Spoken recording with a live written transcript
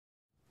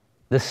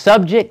The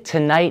subject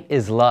tonight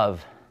is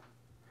love,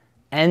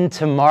 and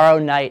tomorrow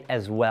night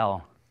as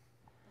well.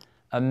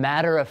 A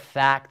matter of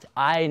fact,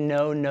 I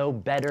know no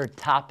better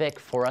topic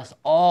for us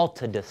all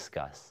to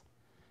discuss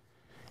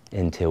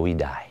until we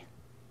die.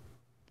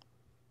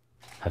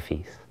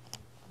 Hafiz.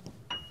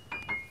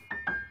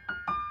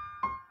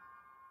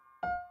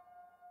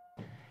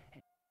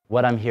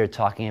 What I'm here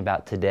talking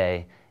about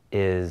today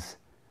is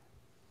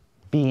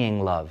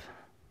being love.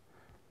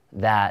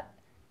 That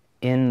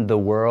in the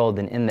world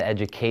and in the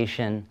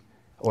education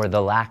or the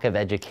lack of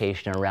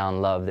education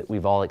around love that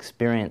we've all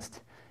experienced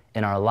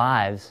in our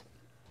lives,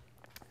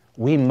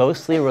 we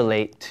mostly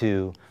relate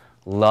to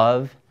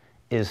love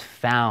is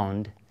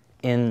found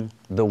in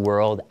the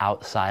world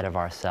outside of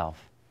ourselves.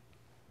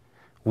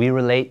 We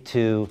relate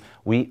to,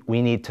 we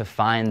need to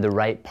find the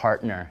right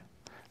partner,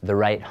 the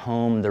right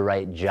home, the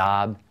right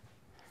job,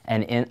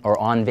 or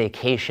on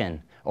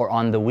vacation, or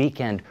on the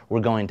weekend, we're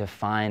going to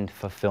find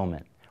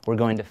fulfillment. We're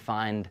going to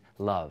find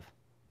love.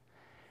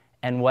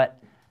 And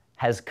what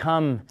has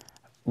come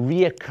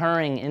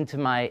reoccurring into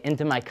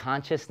my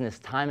consciousness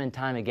time and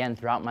time again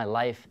throughout my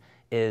life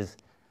is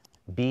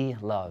be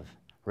love.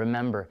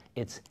 Remember,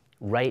 it's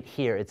right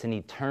here. It's an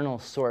eternal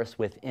source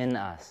within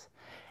us.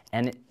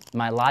 And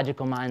my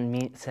logical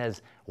mind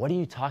says, what are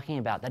you talking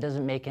about? That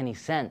doesn't make any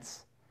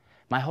sense.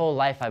 My whole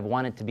life I've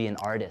wanted to be an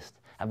artist.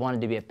 I've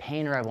wanted to be a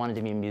painter. I wanted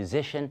to be a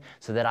musician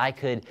so that I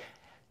could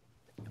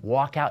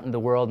walk out in the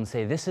world and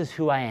say, this is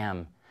who I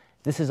am.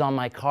 This is on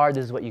my card.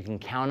 This is what you can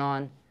count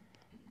on.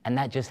 And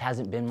that just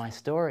hasn't been my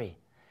story.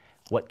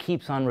 What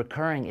keeps on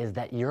recurring is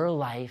that your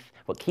life,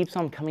 what keeps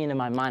on coming into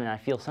my mind, and I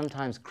feel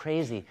sometimes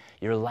crazy,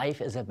 your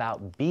life is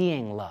about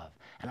being love.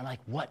 And I'm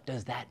like, what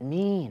does that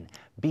mean,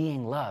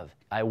 being love?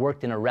 I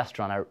worked in a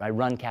restaurant. I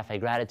run Café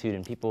Gratitude,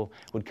 and people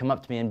would come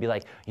up to me and be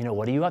like, you know,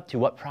 what are you up to?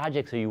 What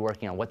projects are you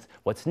working on?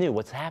 What's new?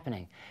 What's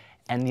happening?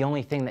 And the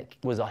only thing that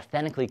was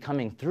authentically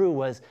coming through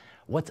was,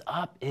 what's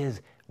up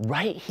is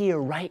right here,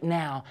 right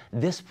now,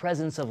 this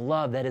presence of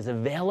love that is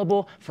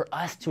available for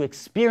us to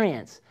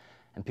experience.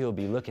 And people would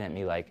be looking at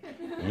me like,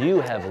 you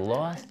have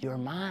lost your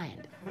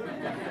mind.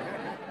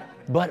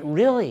 But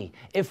really,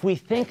 if we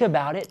think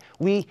about it,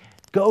 we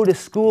go to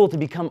school to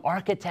become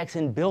architects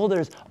and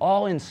builders,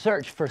 all in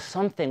search for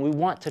something. We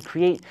want to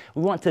create,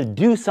 we want to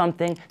do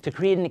something to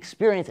create an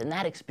experience, and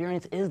that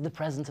experience is the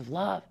presence of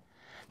love.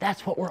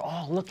 That's what we're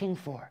all looking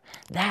for.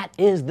 That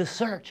is the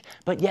search,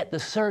 but yet the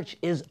search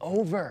is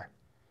over.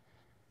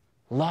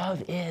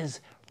 Love is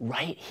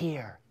right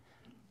here,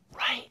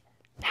 right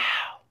now.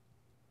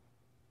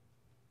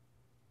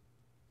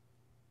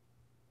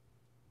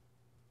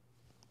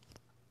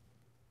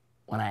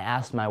 When I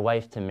asked my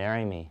wife to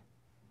marry me,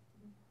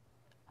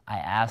 I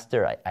asked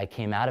her, I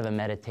came out of a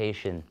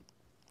meditation,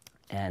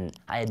 and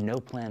I had no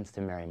plans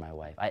to marry my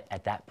wife.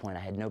 At that point,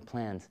 I had no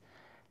plans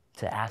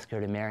to ask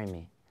her to marry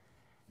me.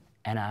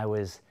 And I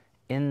was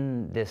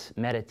in this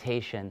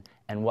meditation,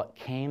 and what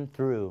came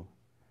through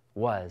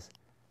was,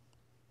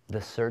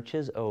 the search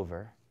is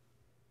over.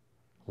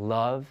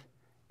 Love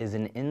is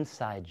an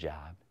inside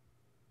job,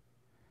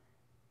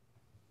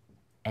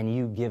 and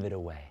you give it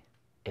away.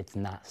 It's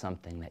not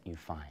something that you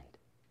find.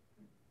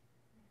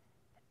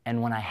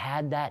 And when I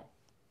had that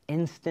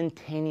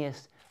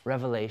instantaneous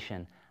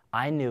revelation,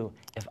 I knew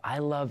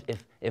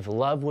if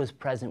love was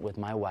present with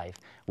my wife,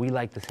 we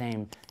liked the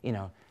same,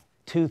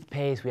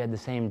 toothpaste, we had the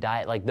same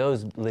diet, like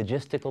those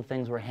logistical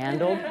things were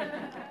handled.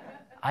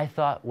 I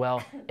thought,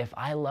 well, if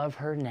I love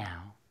her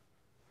now,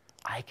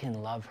 I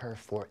can love her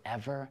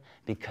forever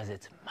because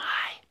it's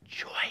my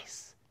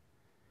choice.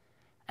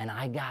 And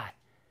I got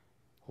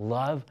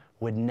love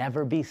would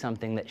never be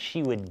something that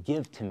she would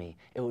give to me.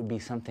 It would be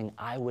something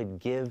I would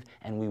give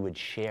and we would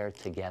share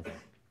together.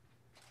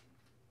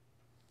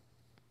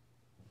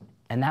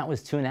 And that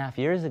was 2.5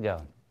 years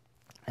ago.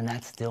 And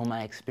that's still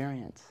my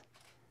experience.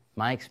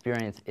 My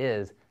experience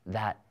is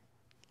that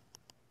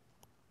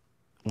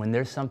when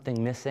there's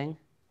something missing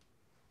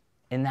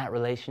in that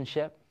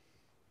relationship,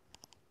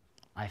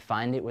 I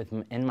find it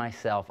in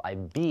myself, I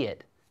be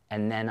it,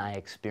 and then I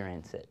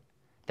experience it.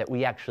 That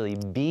we actually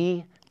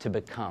be to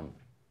become.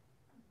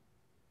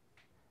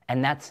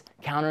 And that's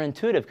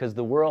counterintuitive because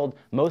the world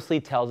mostly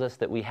tells us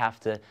that we have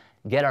to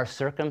get our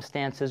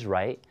circumstances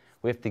right.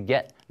 We have to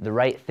get the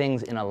right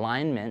things in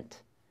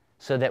alignment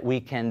so that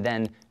we can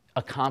then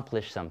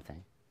accomplish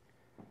something.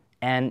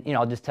 And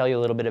I'll just tell you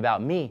a little bit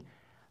about me.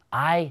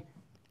 I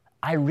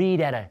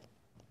read at a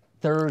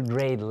 3rd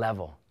grade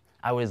level.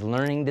 I was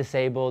learning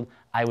disabled.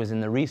 I was in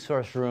the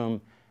resource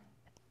room.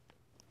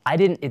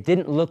 It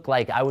didn't look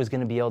like I was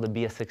going to be able to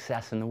be a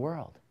success in the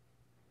world.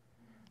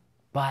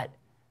 But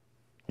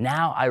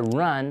now I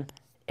run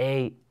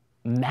a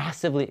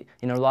massively,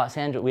 Los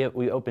Angeles,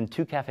 we opened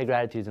 2 Café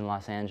Gratitudes in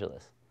Los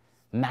Angeles.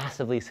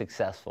 Massively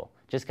successful.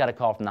 Just got a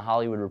call from the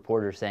Hollywood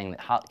Reporter saying that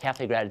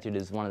Café Gratitude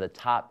is one of the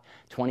top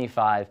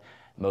 25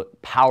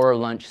 power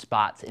lunch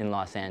spots in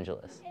Los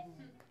Angeles,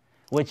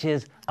 which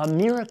is a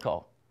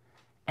miracle.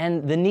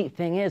 And the neat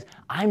thing is,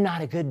 I'm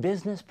not a good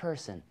business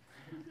person.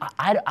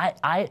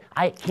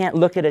 I can't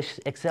look at an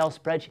Excel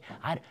spreadsheet.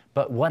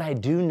 But what I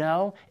do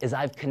know is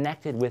I've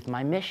connected with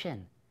my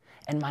mission.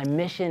 And my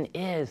mission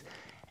is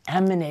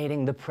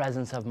emanating the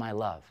presence of my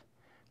love.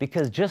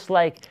 Because just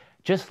like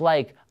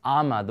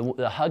Amma,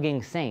 the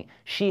hugging saint,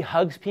 she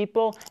hugs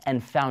people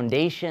and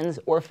foundations,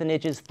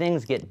 orphanages,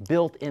 things get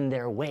built in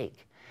their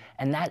wake.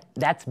 And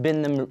that's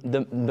been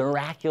the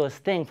miraculous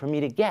thing for me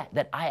to get,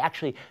 that I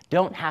actually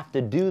don't have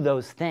to do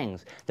those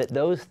things, that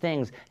those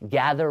things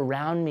gather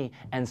around me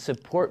and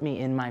support me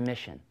in my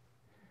mission.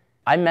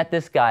 I met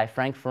this guy,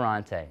 Frank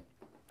Ferrante,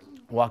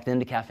 walked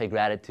into Café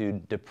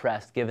Gratitude,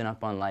 depressed, given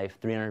up on life,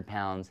 300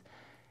 pounds,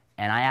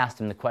 and I asked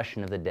him the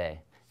question of the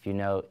day. If you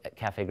know at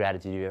Café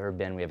Gratitude, you've ever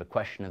been, we have a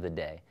question of the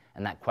day.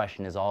 And that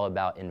question is all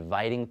about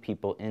inviting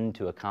people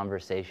into a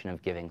conversation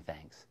of giving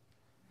thanks.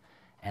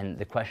 And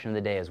the question of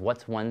the day is,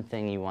 what's one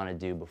thing you want to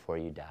do before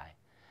you die?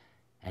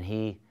 And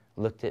he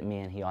looked at me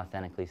and he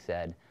authentically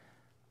said,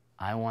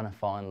 I want to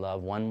fall in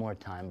love one more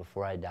time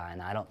before I die, and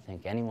I don't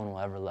think anyone will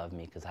ever love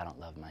me because I don't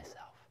love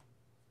myself.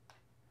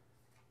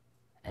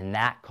 And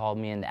that called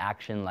me into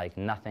action like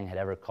nothing had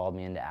ever called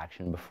me into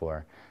action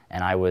before.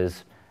 And I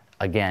was,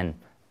 again,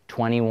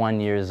 21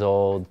 years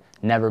old,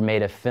 never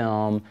made a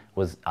film,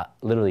 was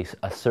literally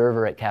a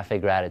server at Café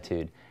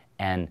Gratitude.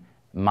 And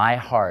my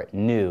heart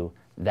knew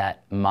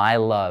that my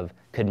love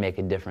could make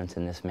a difference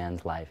in this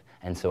man's life.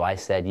 And so I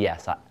said,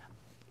 yes,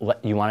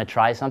 you want to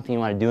try something? You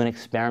want to do an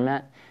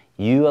experiment?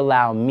 You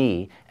allow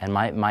me and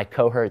my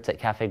cohorts at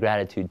Café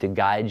Gratitude to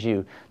guide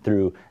you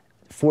through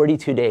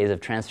 42 days of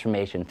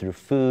transformation, through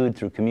food,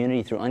 through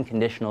community, through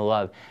unconditional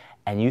love,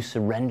 and you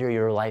surrender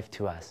your life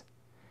to us.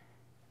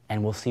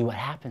 And we'll see what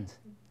happens.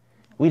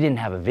 We didn't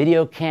have a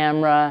video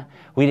camera.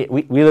 We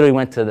literally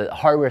went to the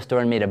hardware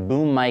store and made a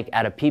boom mic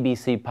out of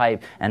PVC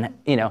pipe, and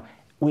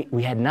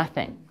we had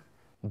nothing.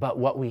 But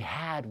what we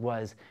had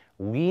was,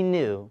 we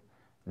knew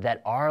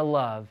that our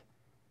love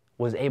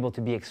was able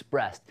to be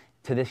expressed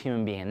to this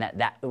human being. And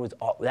that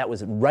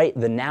was right,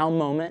 the now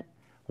moment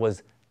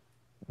was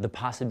the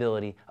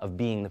possibility of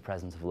being the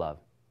presence of love.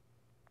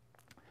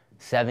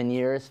 7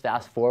 years,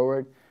 fast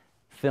forward,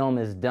 film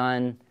is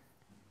done.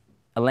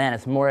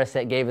 Alanis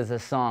Morissette gave us a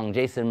song.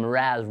 Jason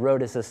Mraz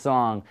wrote us a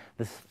song.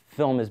 This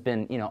film has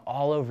been,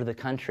 all over the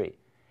country.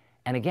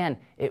 And again,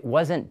 it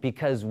wasn't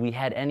because we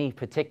had any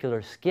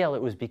particular skill.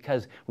 It was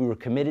because we were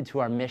committed to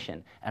our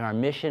mission. And our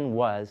mission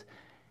was,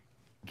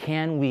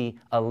 can we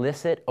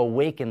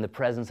awaken the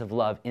presence of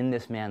love in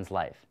this man's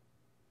life?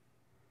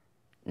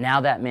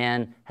 Now that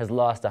man has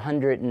lost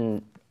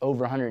over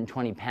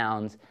 120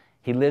 pounds.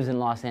 He lives in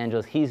Los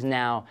Angeles. He's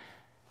now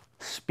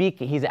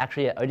speaking.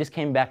 I just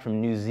came back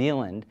from New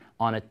Zealand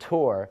on a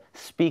tour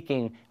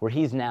speaking, where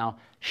he's now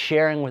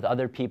sharing with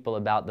other people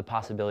about the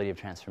possibility of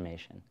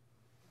transformation.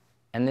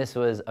 And this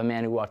was a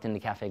man who walked into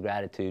Café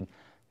Gratitude,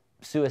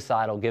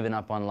 suicidal, given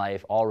up on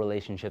life, all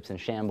relationships in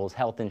shambles,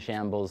 health in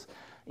shambles,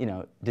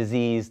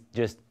 disease,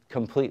 just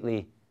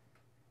completely.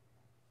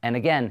 And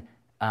again,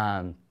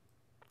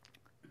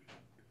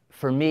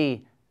 for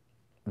me,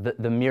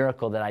 the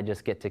miracle that I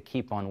just get to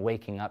keep on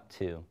waking up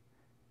to,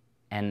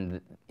 and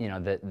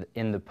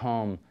in the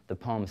poem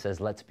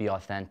says, let's be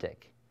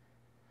authentic.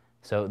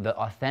 So the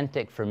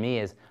authentic for me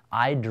is,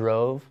 I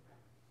drove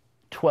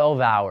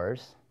 12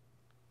 hours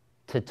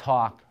to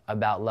talk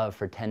about love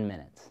for 10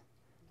 minutes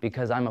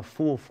because I'm a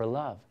fool for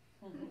love.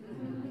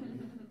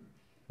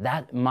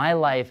 That my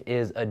life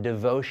is a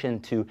devotion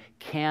to,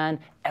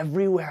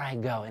 everywhere I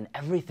go and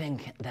everything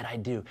that I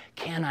do,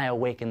 can I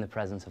awaken the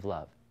presence of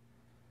love?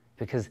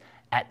 Because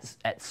at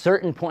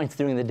certain points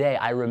during the day,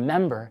 I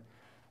remember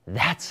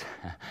that's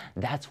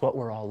what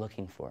we're all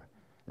looking for.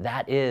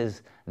 That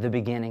is the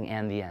beginning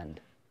and the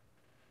end.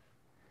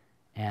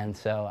 And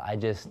so I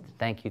just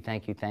thank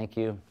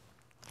you.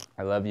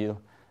 I love you,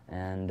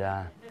 and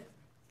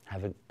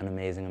have an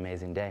amazing,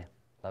 amazing day.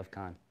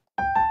 LOVCon.